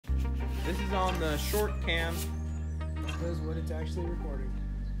This is on the short cam. That is what it's actually recording.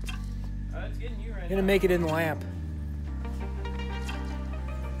 It's getting you right now. Gonna make it in the lamp.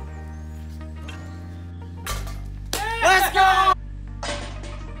 Let's go!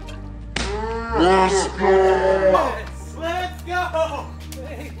 Let's go! Yes! Let's go!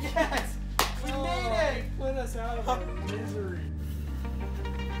 Yes! We made it! Put us out of our misery.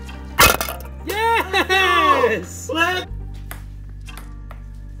 Yes! Let's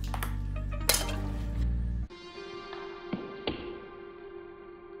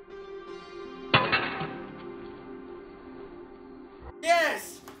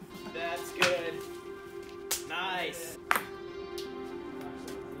Yes! That's good. Nice.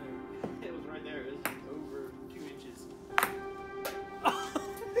 It was right there. It was over 2 inches.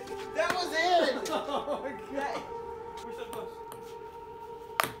 That was it! Oh my god. We're so close.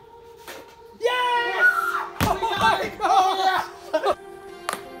 Yes! Oh my god!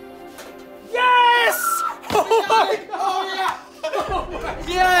 Yes! Oh my god!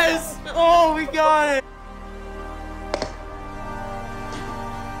 Yes! Oh, we got it!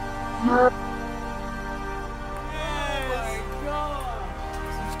 Oh my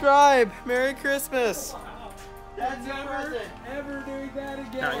god. Subscribe! Merry Christmas! Wow. That's never present. ever doing that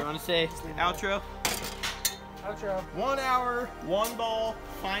again. Now, you want to say outro? Outro. 1 hour, 1 ball,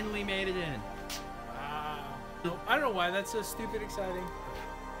 finally made it in. Wow. I don't know why that's so stupid exciting.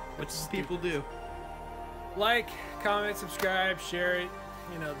 What people do. Like, comment, subscribe, share it.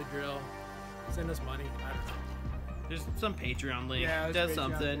 You know the drill. Send us money. I don't know. There's some Patreon link. Yeah, It there's does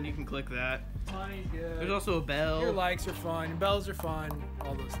Patreon something. link. You can click that. Money's good. There's also a bell. Your likes are fun. Bells are fun.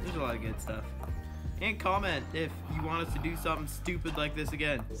 All those things. There's a lot of good stuff. And comment if you want us to do something stupid like this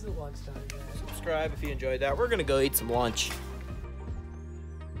again. This is lunchtime, man. Subscribe if you enjoyed that. We're gonna go eat some lunch.